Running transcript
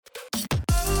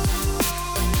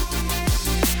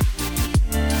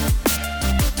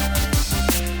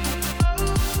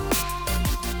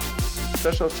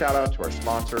special shout out to our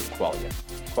sponsor, Qualia.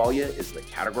 Qualia is the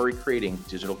category-creating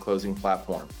digital closing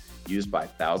platform used by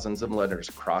thousands of lenders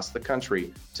across the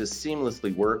country to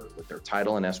seamlessly work with their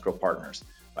title and escrow partners.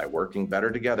 By working better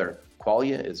together,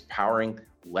 Qualia is powering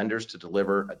lenders to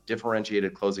deliver a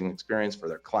differentiated closing experience for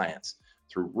their clients.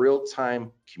 Through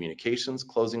real-time communications,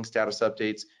 closing status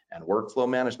updates, and workflow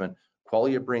management,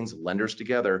 Qualia brings lenders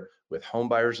together with home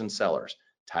buyers and sellers,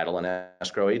 title and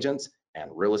escrow agents, and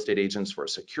real estate agents for a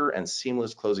secure and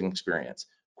seamless closing experience.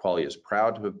 Qualia is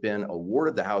proud to have been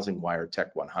awarded the HousingWire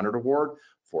Tech 100 Award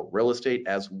for real estate,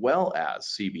 as well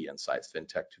as CB Insights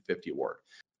FinTech 250 Award.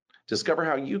 Discover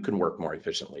how you can work more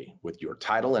efficiently with your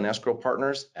title and escrow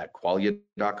partners at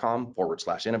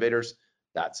qualia.com/innovators.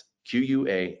 That's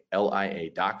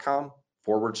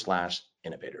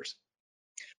QUALIA.com/innovators.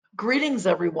 Greetings,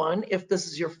 everyone. If this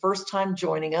is your first time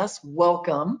joining us,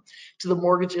 welcome to the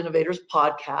Mortgage Innovators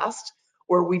podcast,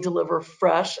 where we deliver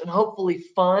fresh and hopefully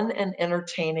fun and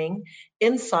entertaining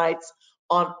insights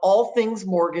on all things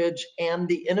mortgage and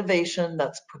the innovation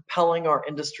that's propelling our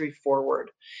industry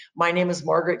forward. My name is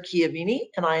Margaret Chiavini,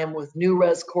 and I am with New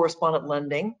Res Correspondent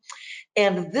Lending.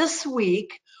 And this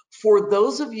week, for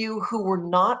those of you who were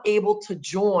not able to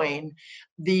join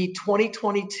the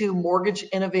 2022 Mortgage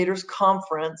Innovators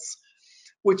Conference,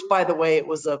 which, by the way, it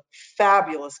was a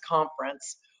fabulous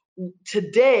conference,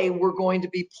 today we're going to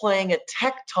be playing a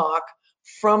tech talk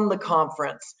from the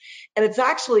conference. And it's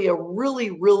actually a really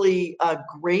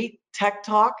great tech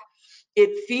talk.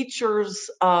 It features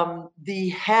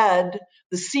the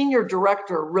senior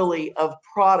director really of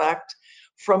product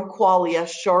from Qualia,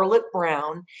 Charlotte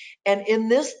Brown. And in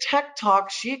this tech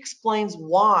talk, she explains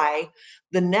why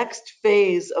the next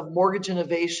phase of mortgage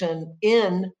innovation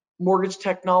in mortgage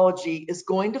technology is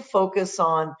going to focus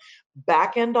on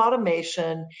back-end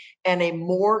automation and a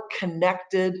more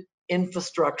connected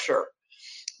infrastructure.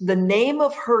 The name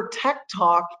of her tech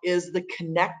talk is The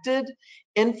Connected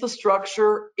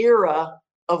Infrastructure Era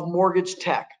of Mortgage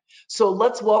Tech. So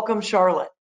let's welcome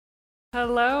Charlotte.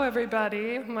 Hello,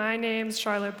 everybody. My name's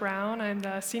Charlotte Brown. I'm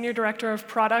the Senior Director of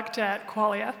Product at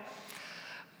Qualia.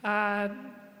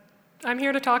 I'm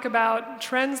here to talk about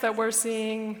trends that we're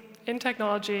seeing in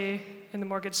technology in the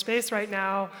mortgage space right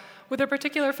now, with a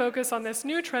particular focus on this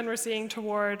new trend we're seeing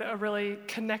toward a really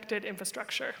connected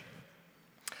infrastructure.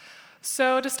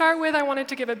 So to start with, I wanted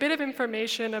to give a bit of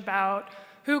information about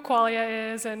who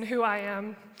Qualia is and who I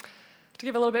am, to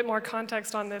give a little bit more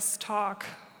context on this talk.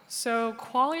 So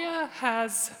Qualia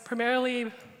has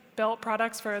primarily built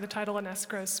products for the title and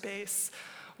escrow space.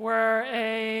 We're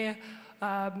a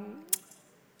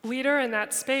leader in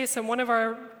that space, and one of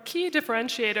our key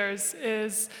differentiators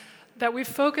is that we've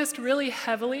focused really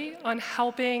heavily on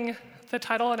helping the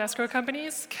title and escrow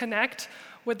companies connect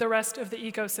with the rest of the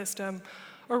ecosystem.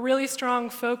 A really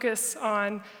strong focus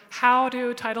on how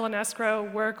do title and escrow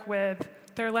work with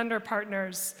their lender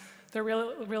partners, their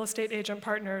real estate agent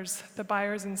partners, the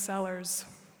buyers and sellers.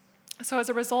 So as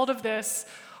a result of this,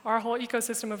 our whole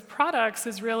ecosystem of products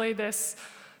is really this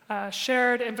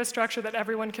shared infrastructure that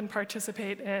everyone can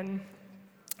participate in.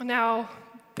 Now,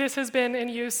 this has been in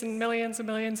use in millions and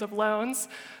millions of loans,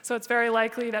 so it's very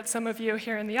likely that some of you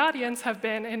here in the audience have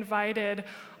been invited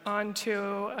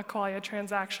onto a Qualia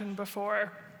transaction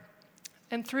before.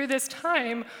 And through this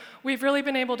time, we've really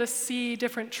been able to see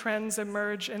different trends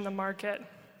emerge in the market.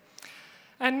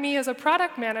 And me as a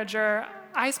product manager,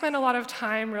 I spend a lot of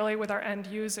time really with our end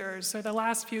users. So the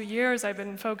last few years, I've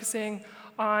been focusing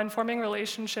on forming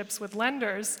relationships with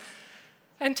lenders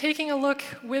and taking a look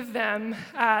with them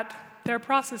at their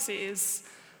processes.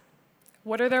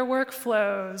 What are their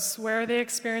workflows? Where are they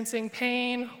experiencing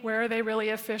pain? Where are they really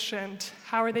efficient?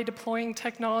 How are they deploying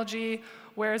technology?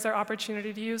 Where is there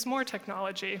opportunity to use more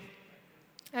technology?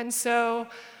 And so,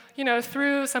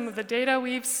 through some of the data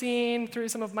we've seen, through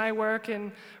some of my work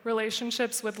in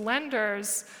relationships with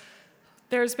lenders,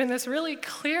 there's been this really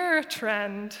clear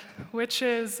trend, which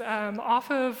is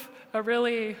off of a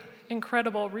really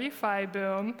incredible refi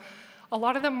boom. A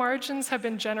lot of the margins have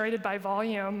been generated by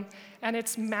volume, and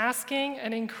it's masking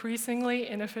an increasingly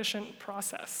inefficient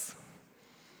process.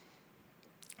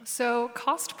 So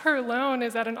cost per loan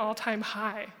is at an all-time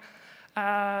high.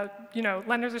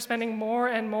 Lenders are spending more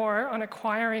and more on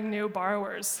acquiring new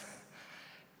borrowers.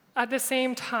 At the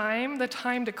same time, the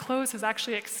time to close has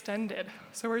actually extended.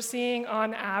 So we're seeing,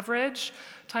 on average,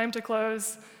 time to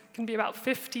close can be about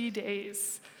 50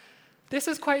 days. This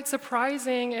is quite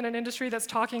surprising in an industry that's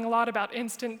talking a lot about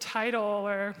instant title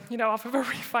or, off of a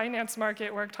refinance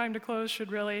market where time to close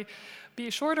should really be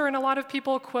shorter. And a lot of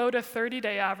people quote a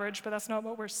 30-day average, but that's not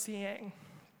what we're seeing.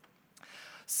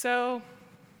 So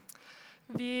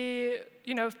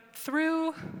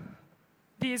Through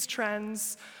these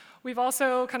trends, we've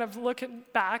also kind of looked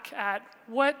back at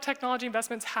what technology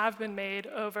investments have been made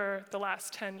over the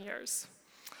last 10 years.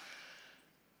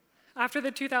 After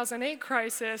the 2008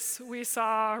 crisis, we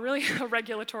saw really a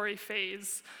regulatory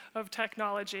phase of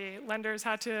technology. Lenders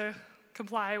had to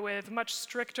comply with much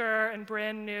stricter and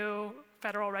brand new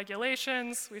federal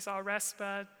regulations. We saw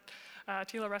RESPA,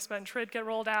 TILA, RESPA, and TRID get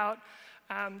rolled out.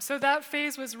 So that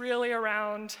phase was really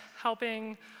around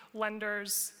helping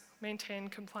lenders maintain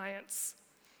compliance.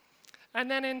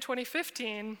 And then in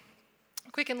 2015,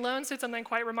 Quicken Loans did something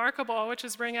quite remarkable, which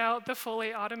is bring out the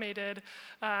fully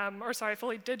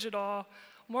digital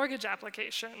mortgage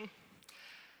application.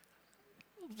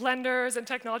 Lenders and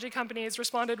technology companies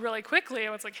responded really quickly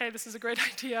and was like, hey, this is a great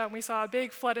idea. And we saw a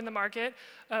big flood in the market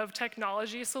of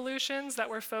technology solutions that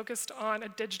were focused on a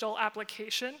digital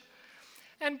application.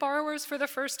 And borrowers, for the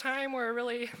first time, were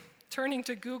really turning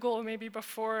to Google maybe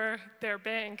before their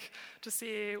bank to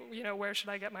see, where should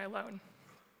I get my loan?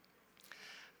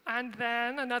 And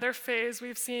then another phase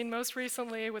we've seen most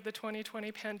recently with the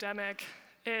 2020 pandemic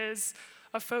is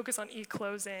a focus on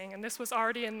e-closing. And this was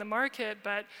already in the market,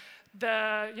 but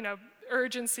the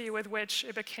urgency with which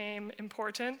it became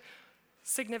important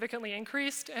significantly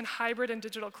increased, and hybrid and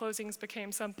digital closings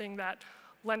became something that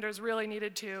lenders really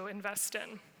needed to invest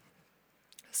in.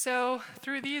 So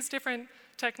through these different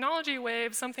technology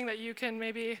waves, something that you can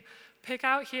maybe pick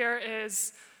out here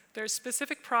is there's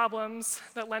specific problems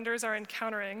that lenders are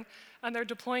encountering, and they're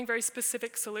deploying very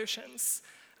specific solutions.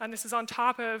 And this is on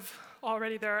top of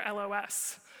already their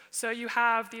LOS. So you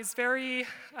have these very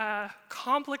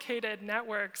complicated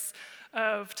networks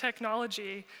of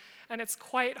technology, and it's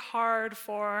quite hard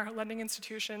for lending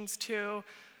institutions to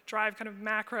drive kind of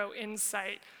macro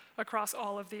insight across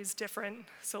all of these different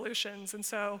solutions. And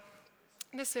so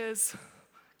this is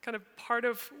kind of part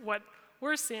of what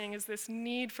we're seeing is this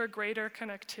need for greater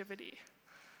connectivity.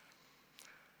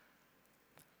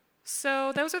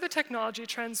 So those are the technology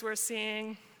trends we're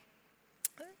seeing.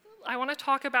 I want to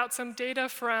talk about some data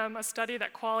from a study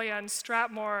that Qualia and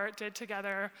Strathmore did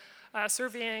together,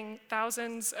 surveying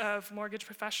thousands of mortgage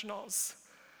professionals.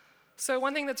 So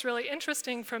one thing that's really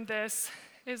interesting from this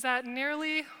is that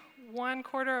nearly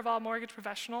 1/4 of all mortgage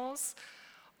professionals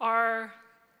are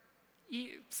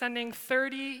sending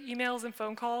 30 emails and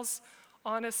phone calls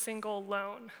on a single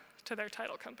loan to their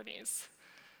title companies.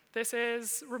 This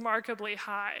is remarkably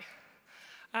high.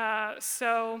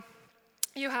 So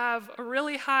you have a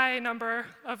really high number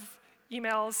of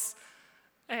emails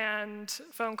and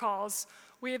phone calls.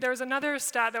 There's another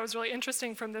stat that was really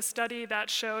interesting from this study that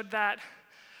showed that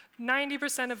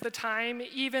 90% of the time,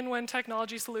 even when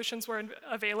technology solutions were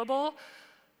available,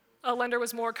 a lender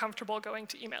was more comfortable going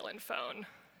to email and phone.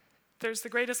 There's the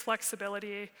greatest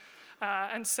flexibility,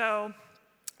 and so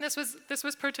this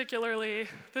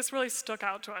really stuck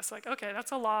out to us. Like, okay,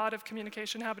 that's a lot of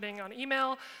communication happening on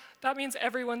email. That means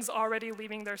everyone's already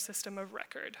leaving their system of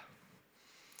record.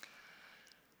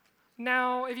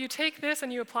 Now, if you take this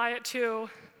and you apply it to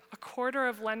 1/4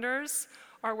 of lenders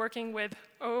are working with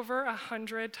over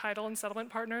 100 title and settlement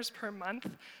partners per month,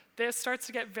 this starts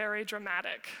to get very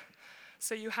dramatic.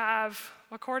 So you have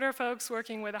 1/4 of folks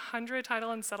working with 100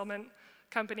 title and settlement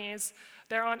companies.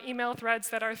 They're on email threads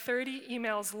that are 30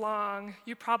 emails long.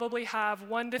 You probably have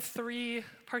 1 to 3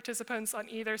 participants on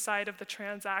either side of the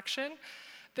transaction.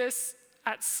 This,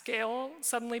 at scale,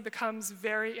 suddenly becomes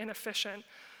very inefficient.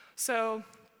 So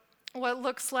what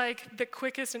looks like the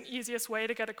quickest and easiest way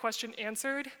to get a question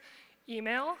answered,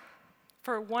 email,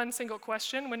 for one single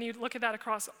question, when you look at that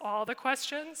across all the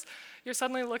questions, you're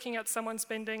suddenly looking at someone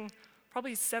spending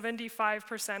probably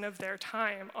 75% of their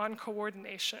time on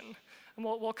coordination. And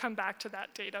we'll come back to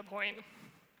that data point.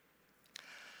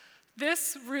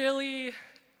 This really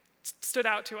stood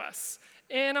out to us.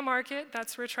 In a market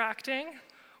that's retracting,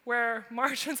 where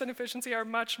margins and efficiency are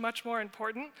much, much more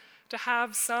important, to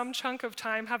have some chunk of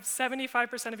time, have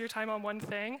 75% of your time on one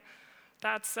thing,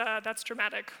 that's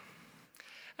dramatic.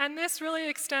 And this really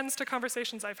extends to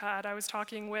conversations I've had. I was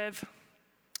talking with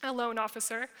a loan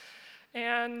officer,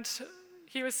 and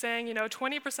he was saying,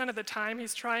 20% of the time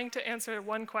he's trying to answer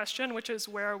one question, which is,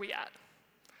 where are we at?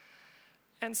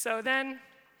 And so then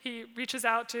he reaches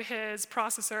out to his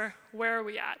processor, where are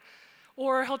we at?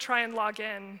 Or he'll try and log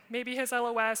in. Maybe his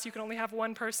LOS, you can only have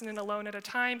one person in a loan at a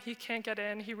time. He can't get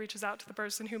in. He reaches out to the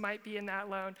person who might be in that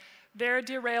loan. They're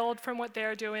derailed from what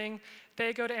they're doing.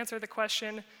 They go to answer the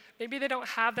question. Maybe they don't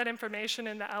have that information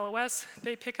in the LOS.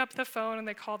 They pick up the phone and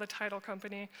they call the title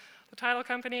company. The title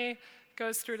company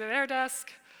goes through to their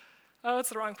desk. Oh, it's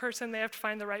the wrong person. They have to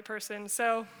find the right person.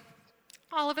 So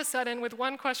all of a sudden, with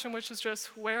one question, which is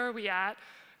just, where are we at?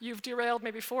 You've derailed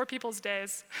maybe 4 people's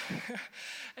days.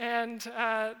 And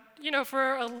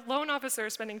for a loan officer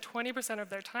spending 20% of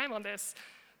their time on this,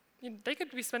 they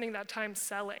could be spending that time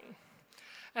selling.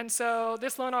 And so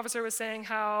this loan officer was saying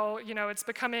how it's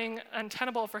becoming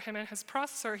untenable for him and his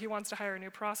processor. He wants to hire a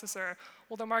new processor.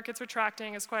 Well, the market's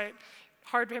retracting. It's quite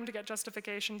hard for him to get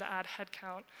justification to add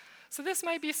headcount. So this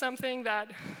might be something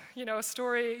that, a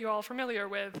story you're all familiar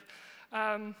with.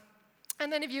 And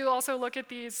then if you also look at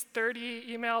these 30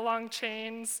 email long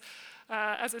chains,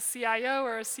 as a CIO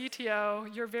or a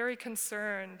CTO, you're very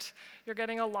concerned. You're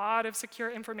getting a lot of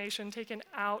secure information taken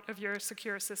out of your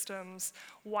secure systems.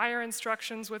 Wire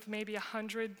instructions with maybe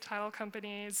 100 title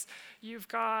companies. You've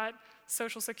got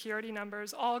social security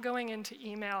numbers all going into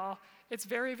email. It's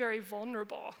very, very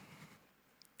vulnerable.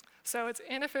 So it's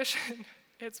inefficient,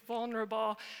 it's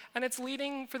vulnerable, and it's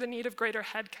leading for the need of greater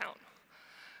headcount.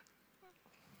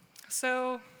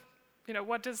 So,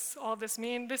 what does all this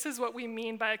mean? This is what we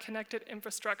mean by a connected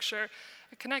infrastructure.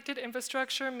 A connected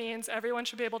infrastructure means everyone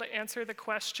should be able to answer the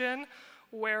question,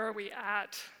 where are we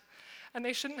at? And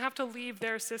they shouldn't have to leave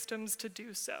their systems to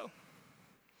do so.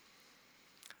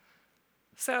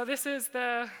 So this is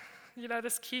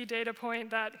this key data point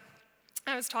that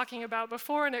I was talking about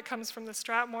before, and it comes from the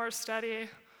Stratmore study.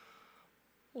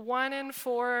 1 in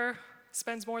 4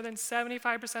 spends more than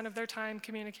 75% of their time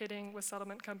communicating with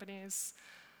settlement companies.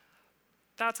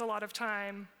 That's a lot of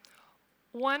time.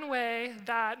 One way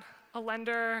that a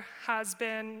lender has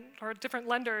been, or different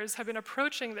lenders have been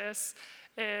approaching this,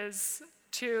 is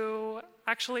to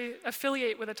actually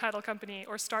affiliate with a title company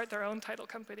or start their own title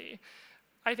company.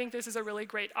 I think this is a really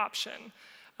great option.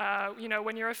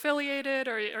 When you're affiliated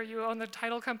or you own the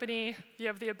title company, you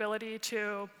have the ability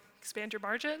to expand your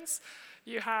margins.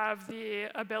 You have the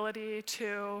ability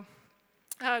to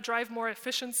drive more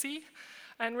efficiency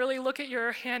and really look at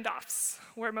your handoffs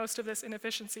where most of this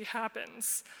inefficiency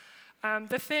happens.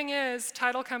 The thing is,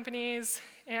 title companies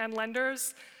and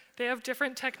lenders, they have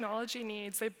different technology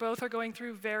needs. They both are going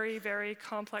through very, very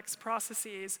complex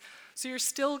processes. So you're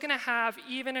still going to have,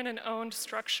 even in an owned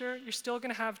structure, you're still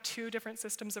going to have 2 different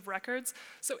systems of records.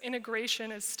 So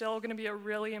integration is still going to be a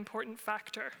really important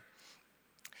factor.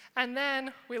 And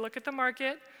then we look at the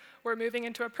market. We're moving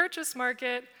into a purchase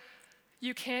market.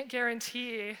 You can't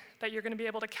guarantee that you're going to be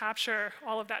able to capture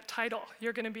all of that title.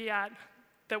 You're going to be at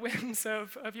the whims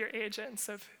of your agents,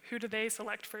 of who do they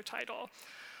select for title.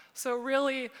 So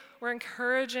really, we're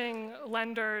encouraging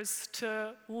lenders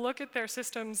to look at their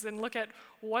systems and look at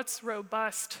what's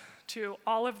robust to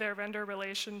all of their vendor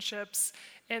relationships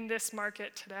in this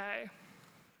market today.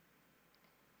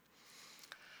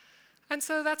 And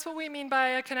so that's what we mean by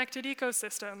a connected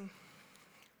ecosystem.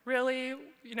 Really,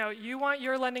 you want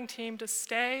your lending team to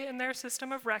stay in their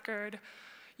system of record.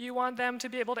 You want them to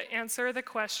be able to answer the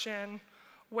question,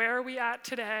 where are we at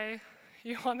today?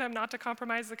 You want them not to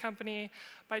compromise the company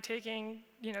by taking,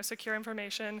 secure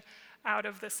information out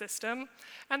of the system.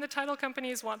 And the title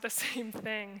companies want the same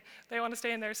thing. They want to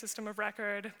stay in their system of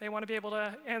record. They want to be able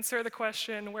to answer the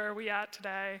question, where are we at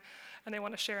today? And they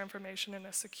want to share information in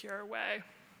a secure way.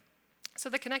 So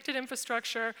the connected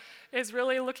infrastructure is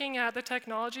really looking at the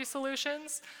technology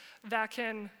solutions that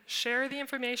can share the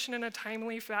information in a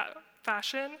timely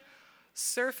fashion,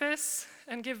 surface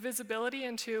and give visibility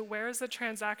into where is the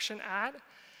transaction at,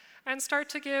 and start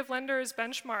to give lenders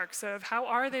benchmarks of how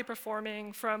are they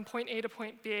performing from point A to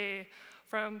point B,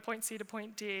 from point C to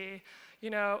point D,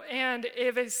 and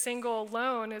if a single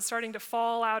loan is starting to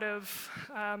fall out of,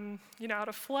 out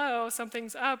of flow,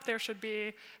 something's up, there should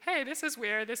be, hey, this is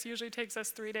weird, this usually takes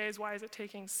us 3 days, why is it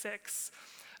taking 6?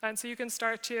 And so you can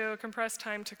start to compress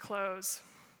time to close.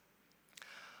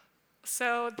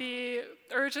 So the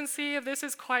urgency of this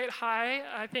is quite high.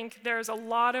 I think there's a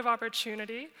lot of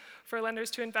opportunity for lenders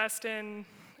to invest in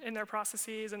their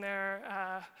processes and their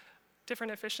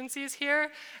different efficiencies here.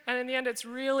 And in the end, it's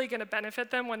really going to benefit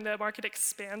them when the market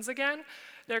expands again.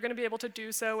 They're going to be able to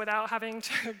do so without having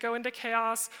to go into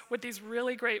chaos with these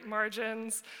really great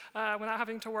margins, without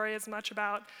having to worry as much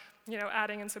about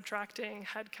adding and subtracting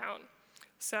headcount.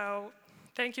 So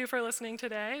thank you for listening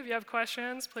today. If you have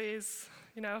questions, please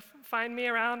find me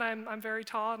around. I'm very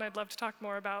tall, and I'd love to talk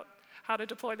more about how to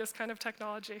deploy this kind of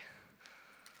technology.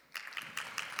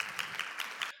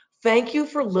 Thank you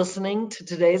for listening to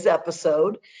today's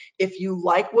episode. If you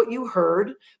like what you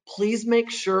heard, please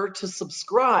make sure to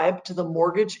subscribe to the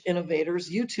Mortgage Innovators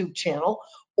YouTube channel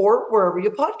or wherever you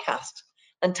podcast.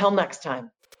 Until next time.